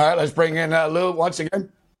job. All right, let's bring in Lou once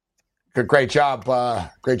again. Great job.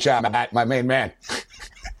 Great job, Matt, my main man.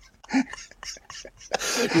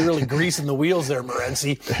 You're really greasing the wheels there,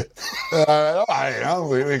 Morency.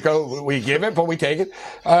 We give it, but we take it.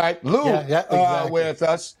 All right, Lou exactly. With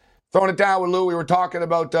us. Throwing it down with Lou, we were talking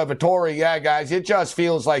about Vittori. Yeah, guys, it just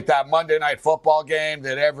feels like that Monday Night Football game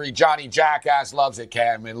that every Johnny Jackass loves at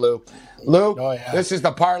Cam and Lou. This is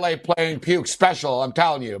the parlay playing puke special, I'm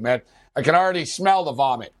telling you, man. I can already smell the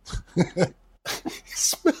vomit.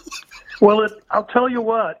 Well, I'll tell you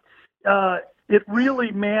what, it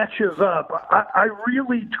really matches up. I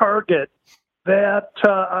really target that.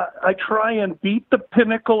 I try and beat the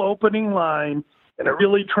Pinnacle opening line, and I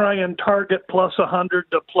really try and target plus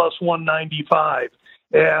 100 to plus 195.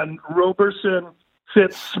 And Roberson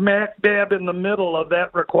fits smack dab in the middle of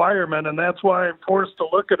that requirement, and that's why I'm forced to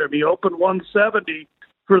look at him. He opened 170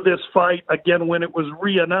 for this fight, again, when it was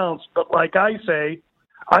re-announced. But like I say,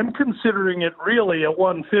 I'm considering it really a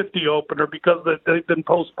 150 opener because they've been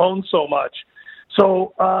postponed so much.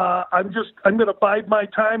 So I'm going to bide my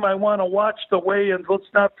time. I want to watch the weigh-ins. Let's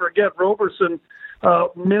not forget Roberson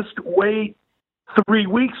missed weight 3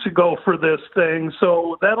 weeks ago for this thing,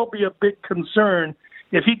 so that'll be a big concern.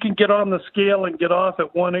 If he can get on the scale and get off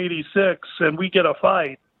at 186 and we get a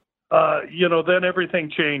fight, then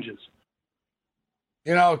everything changes.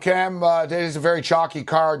 Cam, it is a very chalky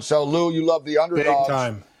card. So, Lou, you love the underdogs. Big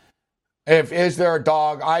time. Is there a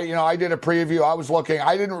dog? I did a preview. I was looking.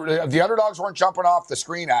 The underdogs weren't jumping off the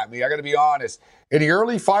screen at me. I got to be honest. In the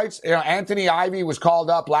early fights, Anthony Ivy was called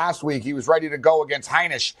up last week. He was ready to go against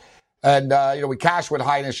Heinisch. And, we cashed with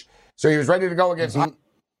Heinisch. So he was ready to go against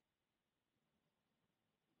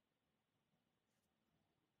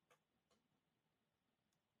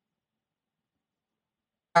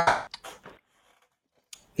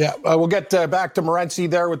Yeah, we'll get back to Morency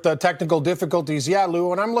there with the technical difficulties. Yeah, Lou,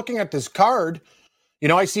 when I'm looking at this card,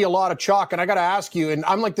 I see a lot of chalk, and I got to ask you, and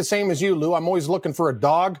I'm like the same as you, Lou. I'm always looking for a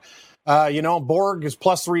dog. Borg is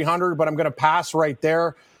plus 300, but I'm going to pass right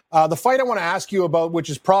there. The fight I want to ask you about, which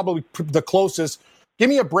is probably the closest, give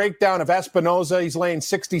me a breakdown of Espinoza. He's laying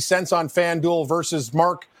 60 cents on FanDuel versus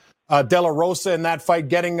Mark De La Rosa in that fight,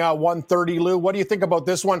 getting 130. Lou, what do you think about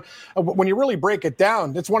this one? When you really break it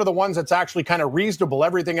down, it's one of the ones that's actually kind of reasonable.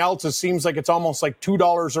 Everything else, it seems like it's almost like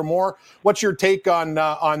 $2 or more. What's your take on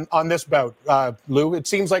this bout, Lou? It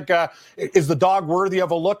seems like is the dog worthy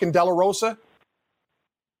of a look in De La Rosa?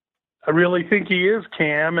 I really think he is,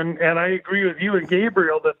 Cam, and I agree with you and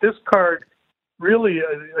Gabriel that this card really,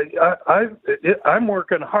 I'm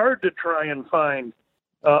working hard to try and find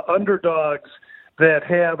underdogs that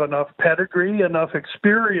have enough pedigree, enough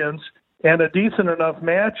experience, and a decent enough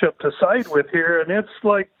matchup to side with here. And it's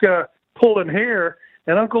like pulling hair,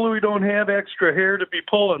 and Uncle Louie don't have extra hair to be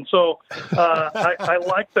pulling. So I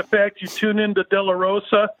like the fact you tune into De La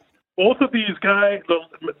Rosa. Both of these guys,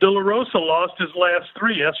 De La Rosa lost his last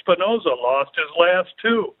 3. Espinoza lost his last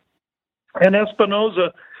 2. And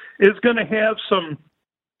Espinoza is going to have some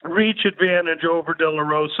reach advantage over De La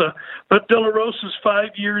Rosa. But De La Rosa's 5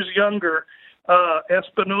 years younger.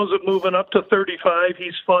 Espinoza moving up to 35.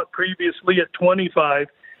 He's fought previously at 25.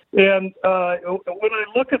 And when I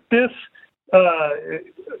look at this,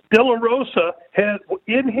 De La Rosa has,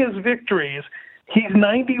 in his victories, he's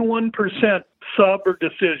 91% sub or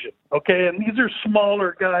decision, okay? And these are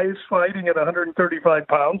smaller guys fighting at 135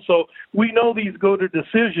 pounds, so we know these go to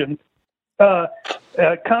decision.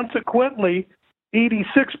 Consequently,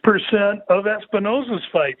 86% of Espinoza's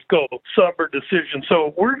fights go sub or decision.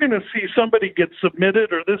 So we're going to see somebody get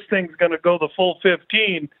submitted or this thing's going to go the full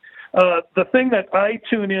 15. The thing that I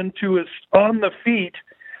tune into is on the feet.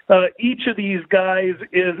 each of these guys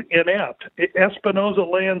is inept. Espinoza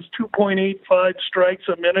lands 2.85 strikes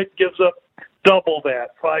a minute, gives up double that,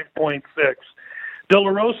 5.6. De La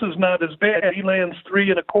Rosa's not as bad. He lands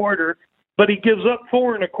 3 1/4, but he gives up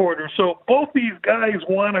 4 1/4. So both these guys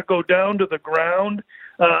want to go down to the ground.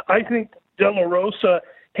 I think De La Rosa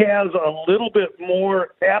has a little bit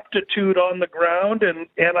more aptitude on the ground, and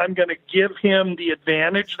I'm going to give him the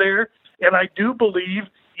advantage there. And I do believe,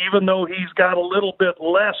 even though he's got a little bit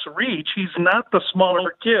less reach, he's not the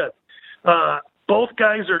smaller kid. Both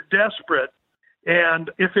guys are desperate. And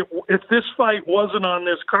if this fight wasn't on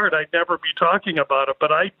this card, I'd never be talking about it.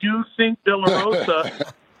 But I do think De La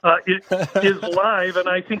Rosa is live, and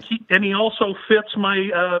I think he also fits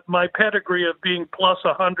my pedigree of being plus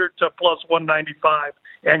 100 to plus 195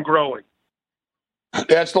 and growing.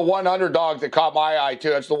 That's the one underdog that caught my eye, too.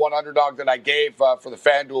 That's the one underdog that I gave for the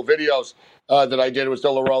FanDuel videos that I did. It was De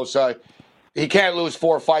La Rosa. He can't lose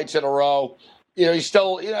 4 fights in a row. He's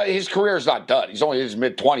still, his career is not done. He's only in his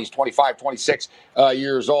mid-20s, 25, 26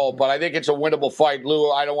 years old. But I think it's a winnable fight. Lou,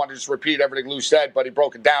 I don't want to just repeat everything Lou said, but he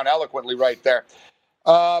broke it down eloquently right there.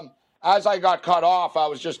 As I got cut off, I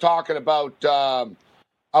was just talking about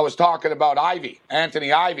Ivy,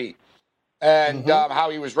 Anthony Ivy, and how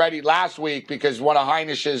he was ready last week because one of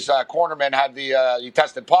Heinish's cornermen had he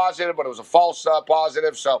tested positive, but it was a false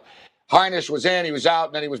positive. So Heinisch was in, he was out,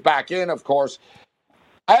 and then he was back in, of course.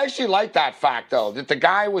 I actually like that fact, though, that the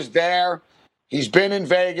guy was there. He's been in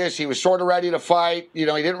Vegas. He was sort of ready to fight. He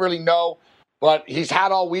didn't really know, but he's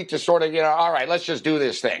had all week to sort of, all right, let's just do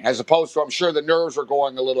this thing, as opposed to, I'm sure the nerves were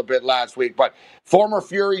going a little bit last week. But former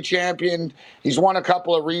Fury champion, he's won a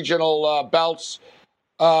couple of regional belts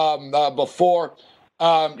before.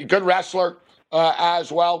 Good wrestler as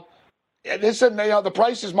well. Listen, the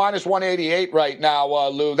price is minus 188 right now,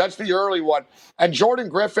 Lou. That's the early one. And Jordan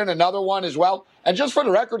Griffin, another one as well. And just for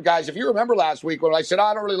the record, guys, if you remember last week when I said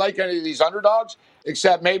I don't really like any of these underdogs,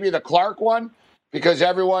 except maybe the Clark one, because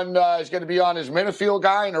everyone is going to be on his Minifield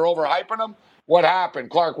guy and they're overhyping him, what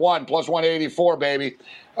happened? Clark won, plus 184, baby.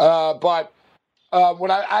 But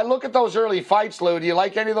when I look at those early fights, Lou, do you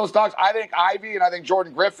like any of those dogs? I think Ivy and I think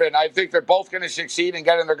Jordan Griffin, I think they're both going to succeed in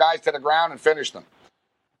getting their guys to the ground and finish them.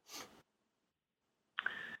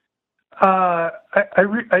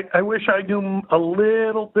 I wish I knew a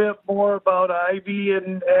little bit more about Ivy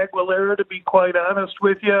and Aguilera, to be quite honest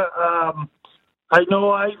with you. I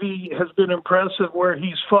know Ivy has been impressive where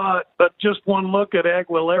he's fought, but just one look at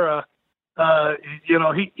Aguilera,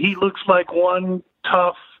 he looks like one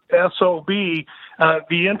tough SOB.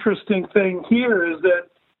 The interesting thing here is that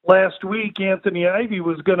last week Anthony Ivy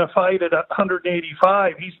was going to fight at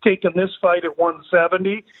 185. He's taken this fight at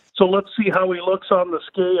 170. So let's see how he looks on the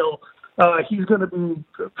scale. He's going to be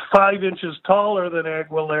 5 inches taller than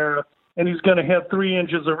Aguilera, and he's going to have 3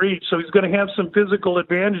 inches of reach. So he's going to have some physical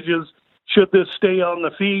advantages should this stay on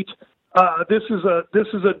the feet. This is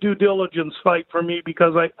a due diligence fight for me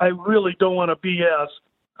because I really don't want to BS.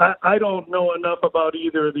 I don't know enough about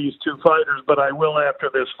either of these two fighters, but I will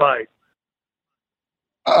after this fight.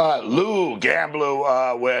 Lou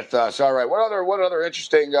Gamblu with us. All right. What other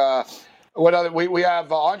interesting? We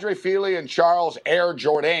have Andre Fili and Charles Air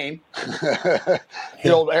Jourdain,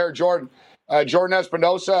 the old Air Jordan, Jordan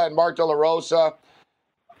Espinosa and Mark De La Rosa.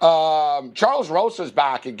 Charles Rosa's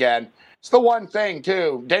back again. It's the one thing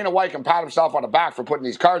too. Dana White can pat himself on the back for putting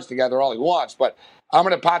these cards together all he wants, but I'm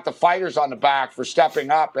going to pat the fighters on the back for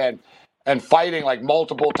stepping up and fighting like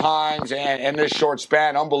multiple times and in this short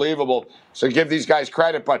span. Unbelievable. So give these guys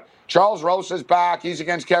credit. But Charles Rosa's back. He's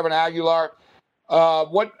against Kevin Aguilar.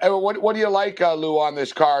 What do you like, Lou, on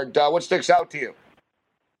this card? What sticks out to you?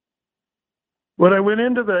 When I went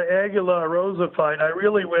into the Aguilar-Rosa fight, I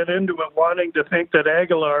really went into it wanting to think that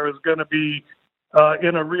Aguilar is going to be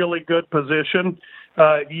in a really good position.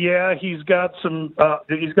 He's got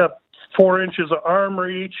he's got 4 inches of arm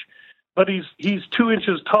reach, but he's 2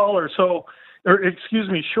 inches taller.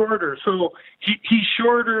 Shorter. So he's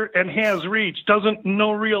shorter and has reach.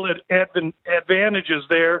 No real advantages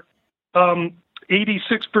there.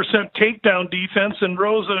 86% takedown defense, and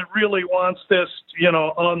Rosa really wants this,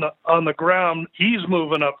 on the ground. He's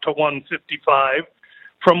moving up to 155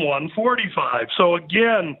 from 145. So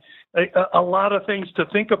again, a lot of things to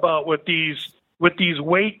think about with these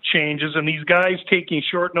weight changes and these guys taking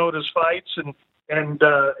short notice fights and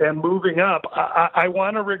moving up. I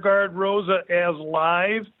want to regard Rosa as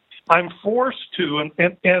live. I'm forced to,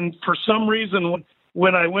 and for some reason,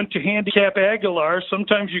 when I went to handicap Aguilar,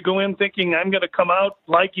 sometimes you go in thinking I'm going to come out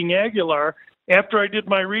liking Aguilar. After I did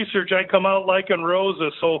my research, I come out liking Rosa.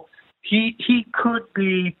 So he could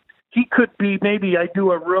be maybe I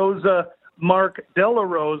do a Rosa Mark Della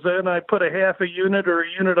Rosa, and I put a half a unit or a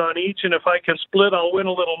unit on each, and if I can split, I'll win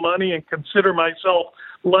a little money and consider myself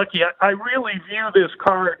lucky. I really view this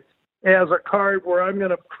card as a card where I'm going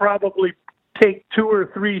to probably take 2 or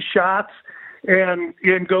 3 shots and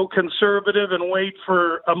go conservative and wait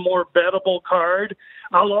for a more bettable card.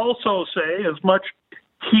 I'll also say, as much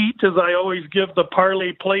heat as I always give the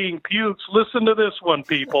parlay playing pukes, listen to this one,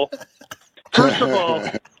 people. First of all,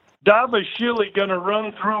 Davashili going to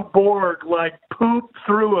run through Borg like poop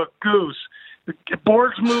through a goose.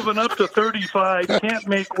 Borg's moving up to 35, can't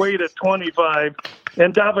make weight at 25,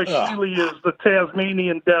 and Davashili is the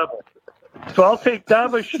Tasmanian devil. So I'll take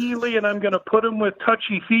Davashili, and I'm going to put him with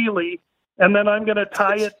touchy-feely, and then I'm going to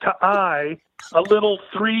tie it to a little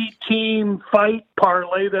 3-team fight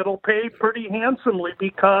parlay that'll pay pretty handsomely,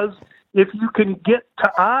 because if you can get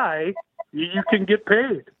to you can get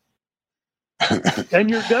paid. And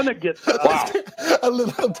you're gonna get a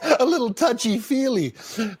little touchy feely.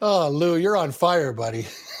 Oh, Lou, you're on fire, buddy.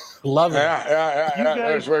 Love it.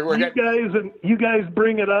 You guys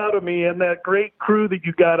bring it out of me, and that great crew that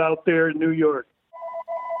you got out there in New York.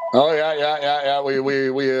 Oh yeah.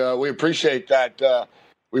 We appreciate that.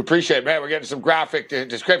 We appreciate it, man. We're getting some graphic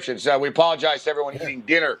descriptions. We apologize to everyone eating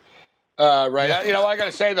dinner. Right. You know, I got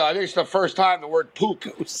to say, though, I think it's the first time the word poop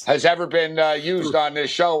has ever been used on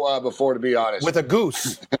this show before, to be honest. With a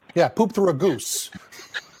goose. Yeah, poop through a goose.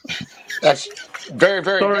 That's very,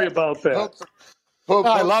 very Sorry good. About that. Poop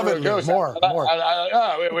I love it, Lou. More.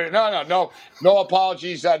 No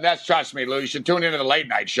apologies. That's, trust me, Lou. You should tune into the late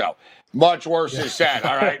night show. Much worse is said,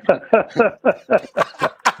 all right?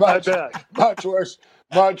 Much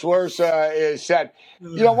worse is said.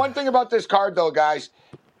 You know, one thing about this card, though, guys,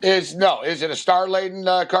 is it a star-laden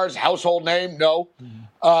card? Household name? No.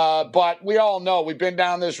 But we all know, we've been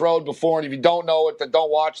down this road before, and if you don't know it, then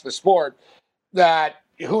don't watch the sport, that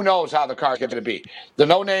who knows how the card's going to be. The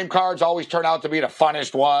no-name cards always turn out to be the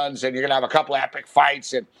funnest ones, and you're going to have a couple epic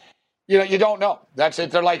fights, and you don't know. That's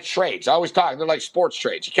it. They're like trades. I always talk. They're like sports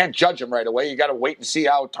trades. You can't judge them right away. You got to wait and see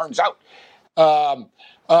how it turns out.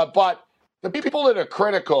 But the people that are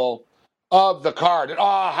critical of the card, and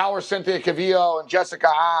how are Cynthia Cavillo and Jessica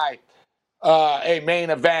Eye a main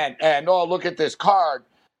event? And look at this card.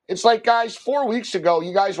 It's like, guys, 4 weeks ago,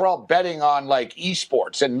 you guys were all betting on like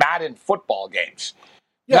esports and Madden football games.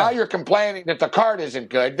 Yeah. Now you're complaining that the card isn't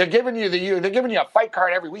good. They're giving you a fight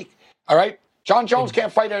card every week. All right. John Jones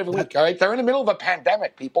can't fight every week. All right. They're in the middle of a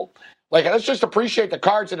pandemic, people. Like, let's just appreciate the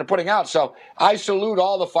cards that they're putting out. So I salute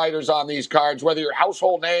all the fighters on these cards, whether you're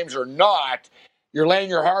household names or not. You're laying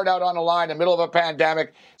your heart out on the line in the middle of a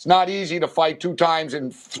pandemic. It's not easy to fight 2 times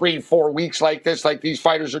in 3-4 weeks like this, like these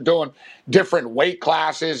fighters are doing, different weight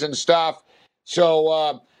classes and stuff.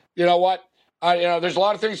 So, you know what? There's a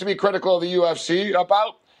lot of things to be critical of the UFC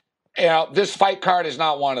about. This fight card is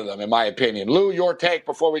not one of them, in my opinion. Lou, your take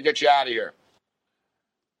before we get you out of here.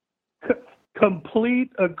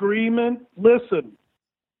 Complete agreement. Listen,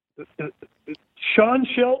 Sean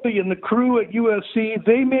Shelby and the crew at UFC,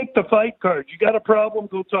 they make the fight cards. You got a problem,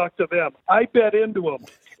 go talk to them. I bet into them.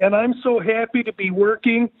 And I'm so happy to be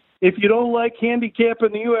working. If you don't like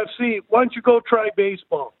handicapping the UFC, why don't you go try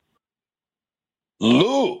baseball?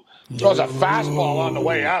 Lou throws a fastball on the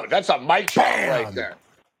way out. That's a mic drop right there.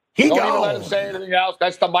 Don't even let him say anything else.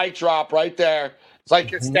 That's the mic drop right there. It's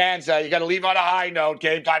like it stands there. You got to leave on a high note.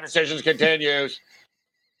 Game time decisions continues.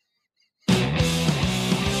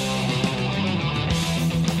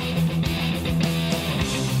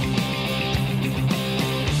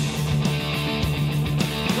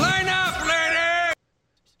 Line up, lady!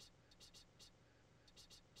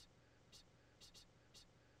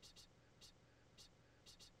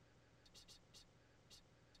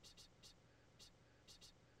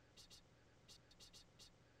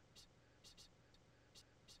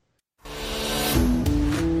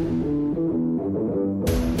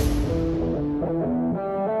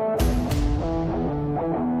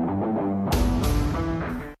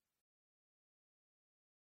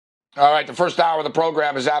 All right, the first hour of the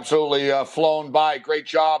program is absolutely flown by. Great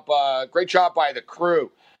job by the crew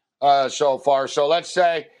so far. So let's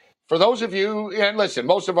say, for those of you, and listen,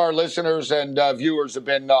 most of our listeners and viewers have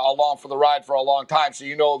been along for the ride for a long time, so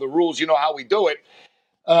you know the rules, you know how we do it.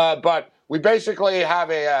 But we basically have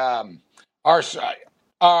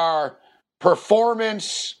our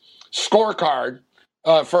performance scorecard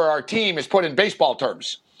for our team is put in baseball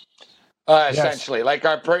terms. Essentially, yes. Like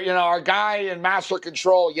our guy in Master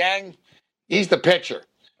Control, Yang, he's the pitcher.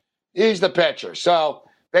 So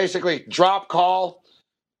basically, drop call.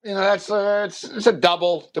 That's it's a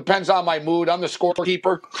double. Depends on my mood. I'm the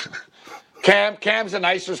scorekeeper. Cam's a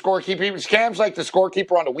nicer scorekeeper. Cam's like the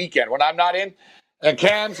scorekeeper on the weekend when I'm not in. And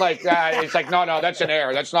Cam's like, it's like, no, that's an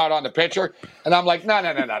error. That's not on the pitcher. And I'm like, no.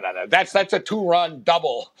 That's a 2-run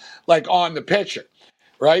double, like on the pitcher,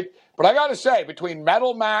 right? But I got to say, between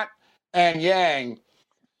Metal Matt and Yang,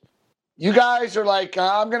 you guys are like,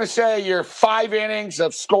 I'm going to say you're 5 innings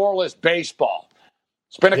of scoreless baseball.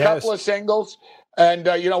 It's been a couple of singles. And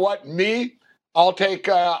you know what? I'll take,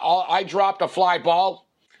 I dropped a fly ball.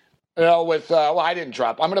 I didn't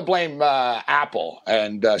drop. I'm going to blame Apple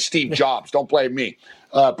and Steve Jobs. Don't blame me.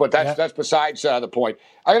 But that's besides the point.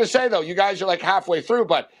 I got to say, though, you guys are like halfway through,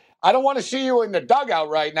 but I don't want to see you in the dugout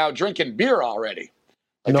right now drinking beer already.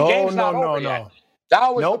 Like, the game's not over yet.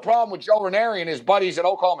 That was the problem with Joe Ranieri and his buddies at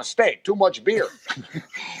Oklahoma State. Too much beer.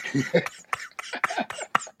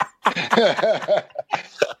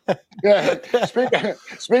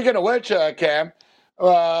 Speaking of which, Cam,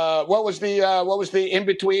 what was the in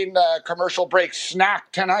between commercial break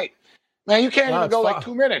snack tonight? Man, you can't even go like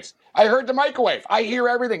 2 minutes. I heard the microwave. I hear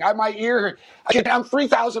everything. I'm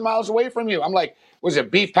 3,000 miles away from you. I'm like, was it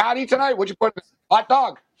beef patty tonight? What'd you put in a hot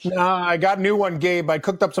dog? No, I got a new one, Gabe. I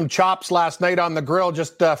cooked up some chops last night on the grill.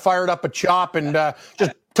 Just fired up a chop and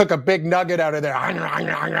just took a big nugget out of there.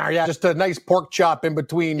 Yeah, just a nice pork chop in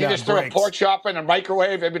between. You just threw a pork chop in a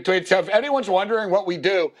microwave in between. So if anyone's wondering what we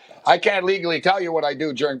do, I can't legally tell you what I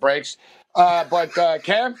do during breaks. But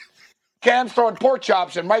Cam's throwing pork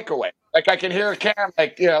chops in microwave. Like, I can hear Cam,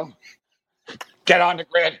 like, get on the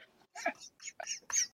grid.